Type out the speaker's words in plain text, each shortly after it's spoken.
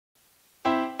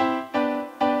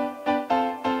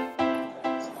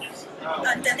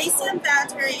The lithium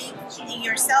battery in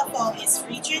your cell phone is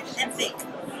rigid and thick,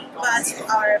 but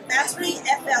our battery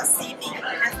FLCB,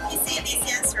 FPC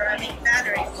Lithium Ceramic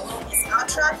battery, is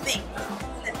ultra thin.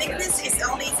 The thickness is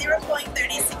only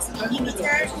 0.36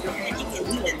 millimeter, and you can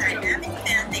do the dynamic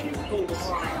bending.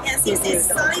 And since it's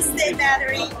solid-state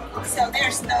battery, so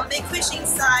there's no liquid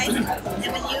inside,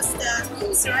 and we use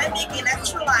the ceramic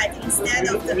electrolyte instead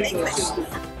of the liquid.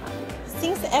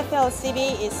 Since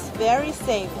FLCB is very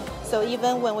safe, so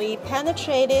even when we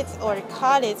penetrate it or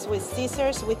cut it with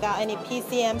scissors without any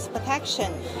PCM's protection,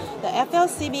 the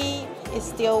FLCB is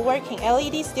still working,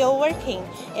 LED is still working,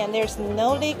 and there's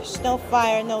no leaks, no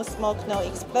fire, no smoke, no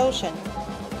explosion.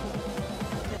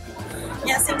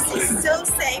 Yeah, since it's so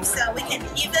safe, so we can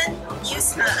even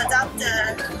adopt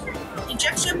the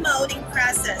injection molding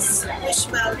process,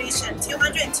 which will reach a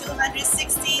 200 and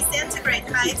 260 centigrade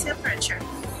high temperature,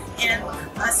 and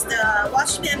as the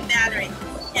Watchman battery.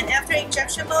 And after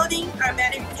injection molding, our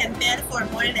battery can bend for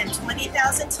more than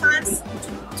 20,000 times,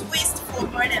 twist for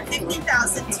more than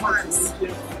 15,000 times.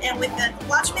 And with the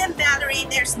Watchman battery,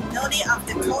 there's no need of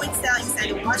the cooling cell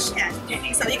inside the watch head.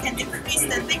 So you can decrease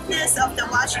the thickness of the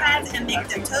watch head and make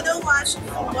the total watch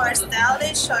more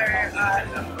stylish or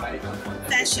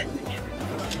fashion.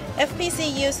 FPC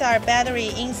use our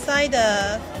battery inside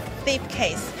the flip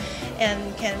case,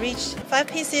 and can reach 5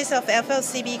 pieces of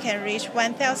FLCB can reach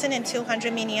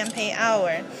 1,200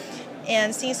 mAh.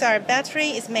 And since our battery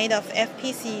is made of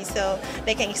FPC, so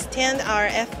they can extend our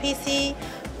FPC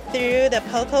through the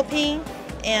POCO pin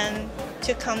and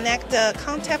to connect the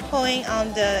contact point on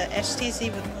the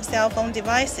HTC cell phone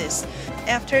devices.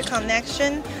 After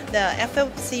connection, the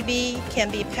FLCB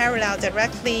can be parallel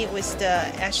directly with the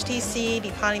HTC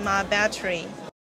polymer battery.